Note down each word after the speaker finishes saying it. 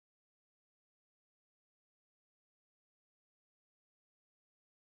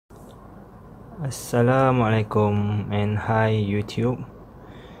Assalamualaikum and hi YouTube.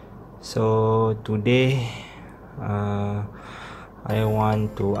 So today I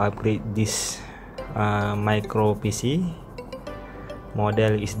want to upgrade this micro PC.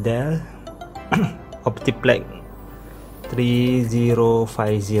 Model is Dell Optiplex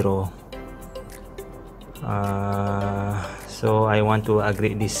 3050. So I want to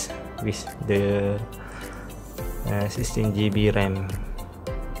upgrade this with the 16 GB RAM.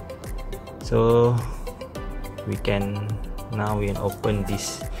 So we can open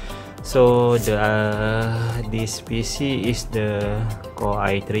this. So this PC is the Core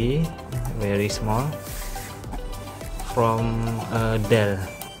i3, very small, from Dell.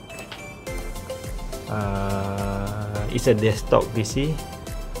 It's a desktop PC,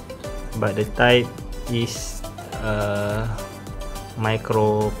 but the type is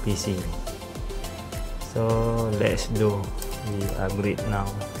micro PC. So let's do the upgrade now.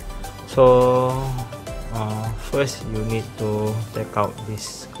 So first you need to take out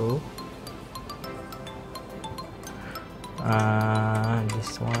this screw,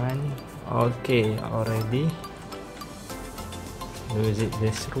 this one. Okay, already use it,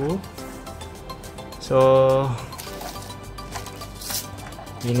 the screw. So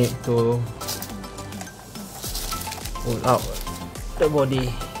you need to pull out the body,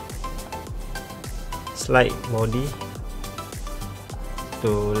 slide body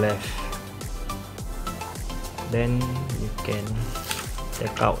to left, then you can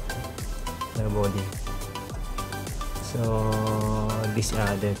take out the body. So these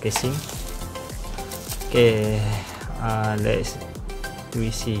are the casing. Okay,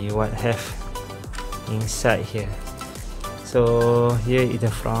 we see what have inside here. So here is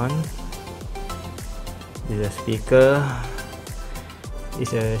the front. This is a speaker.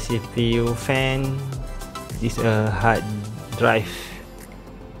 This is a CPU fan. This is a hard drive.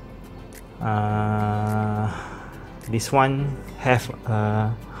 This one have a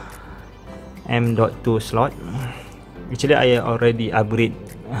M.2 slot. Actually I already upgrade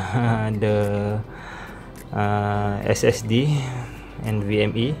the SSD and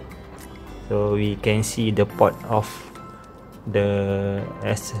NVMe, so we can see the port of the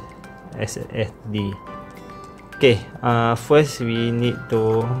SSD. Okay, first we need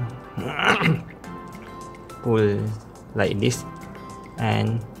to pull like this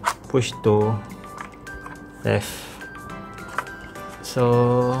and push to left.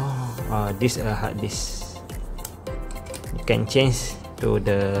 So this hard disk, you can change to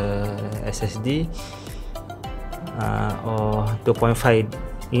the SSD or 2.5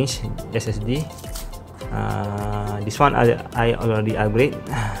 inch SSD. This one I already upgrade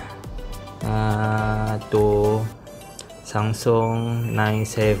to Samsung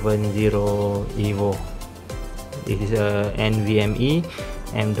 970 Evo. This is a NVMe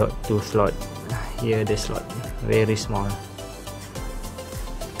M.2 slot. Here the slot very small.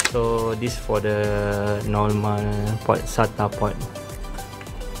 So this for the normal port, SATA port.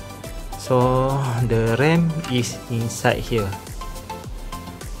 So the RAM is inside here.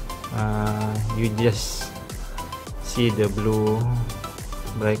 You just see the blue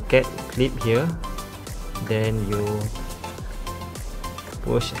bracket clip here, then you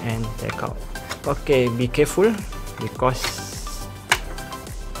push and take out. Okay, be careful because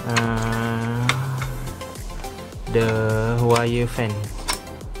the wire fan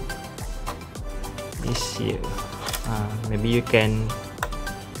is here. Maybe you can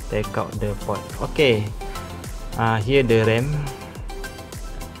take out the port. Okay, here the RAM.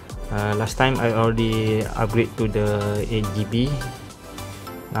 Last time I already upgrade to the 8 GB.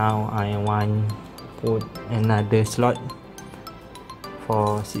 Now I want put another slot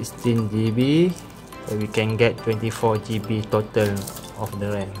for 16 GB, so we can get 24 GB total of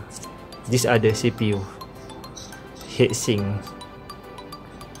the RAM. These are the CPU heatsink.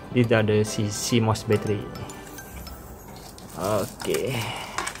 These are the CMOS battery. Okay,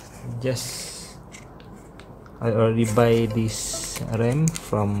 I already buy this RAM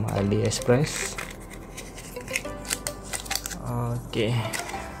from AliExpress. Okay,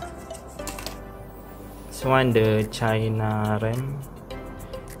 this one the China RAM,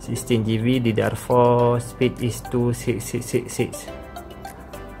 16 GB DDR4, speed is 26666.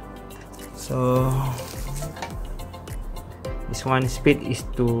 So this one speed is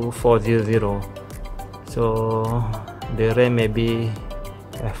 2400. So the RAM maybe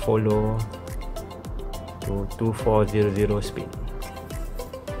follow to 2400 speed.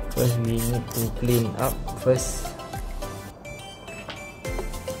 First we need to clean up first.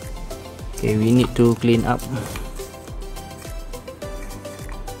 Okay, we need to clean up.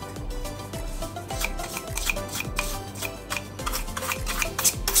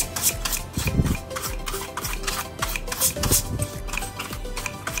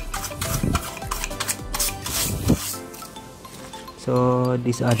 So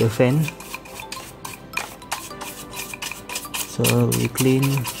these are the fan. So we clean.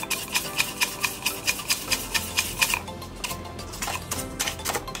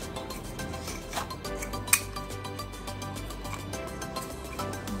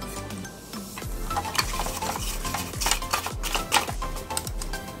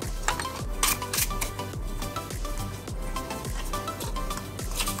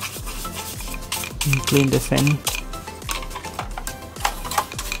 Clean the fan.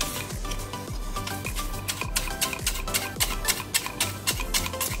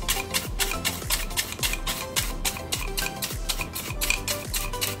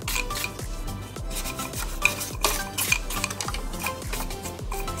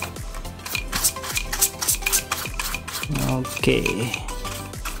 Okay,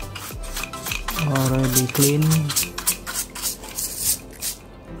 already clean.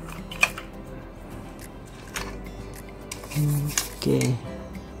 Okay,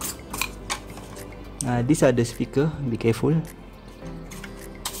 these are the speaker. Be careful.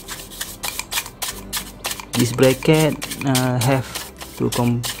 This bracket have two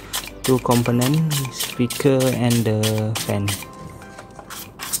components, speaker and the fan.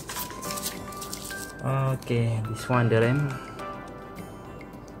 Okay, this one the RAM.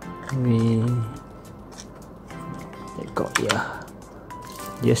 We let go here.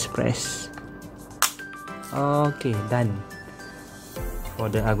 Just press. Okay, done for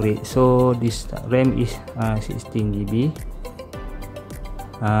the upgrade. So this RAM is 16 GB.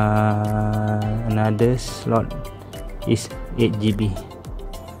 Another slot is 8 GB.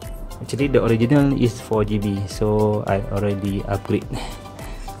 Actually the original is 4 GB, so I already upgrade.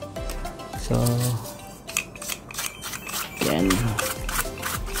 So again,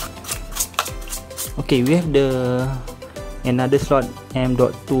 okay, we have the another slot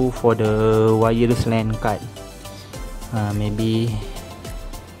M.2 for the wireless LAN card. Maybe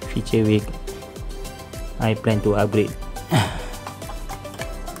future week I plan to upgrade.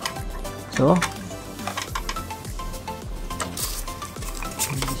 So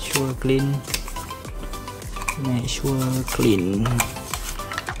make sure clean.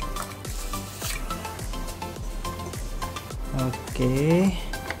 Okay,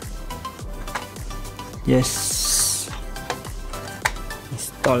 yes,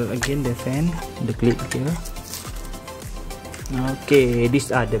 install again the fan, the clip here. Okay,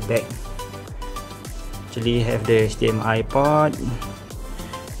 these are the back. Actually have the HDMI port,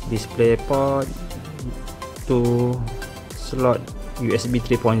 display port, 2 slot USB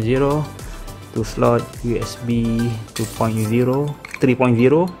 3.0, 2 slot USB 2.0,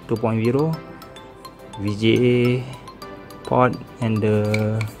 VGA port, and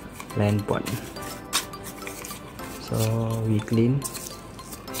the LAN port. So we clean.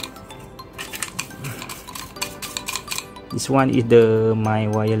 This one is the my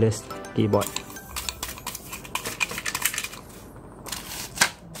wireless keyboard.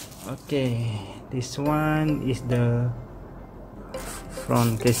 Okay, this one is the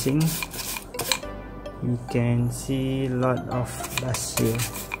front casing. You can see lot of dust here.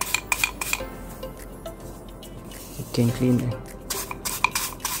 You can clean it.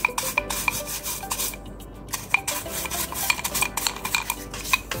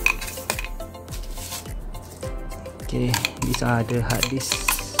 Okay, these are the hard disks.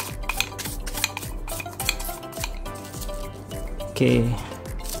 Okay,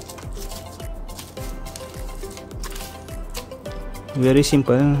 very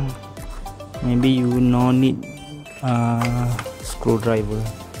simple. Maybe you no need screwdriver,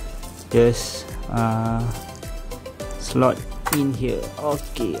 just slot in here.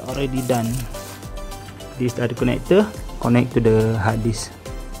 Okay, already done. These are the connector, connect to the hard disk.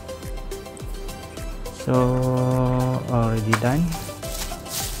 So already done.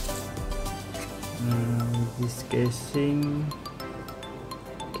 This casing,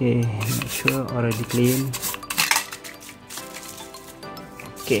 okay, make sure already clean.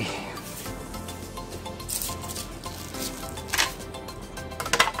 Okay,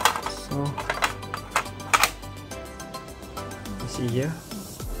 so you see here,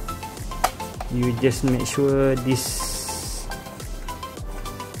 you just make sure this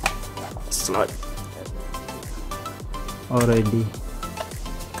slot already,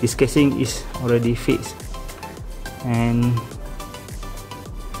 this casing is already fixed, and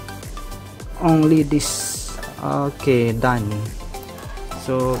only this. Okay, done.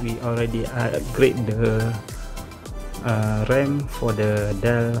 So we already upgrade the RAM for the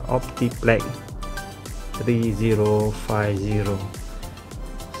Dell Optiplex 3050.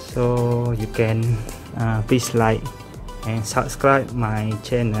 So you can please like and subscribe my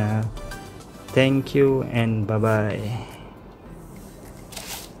channel. Thank you and bye bye.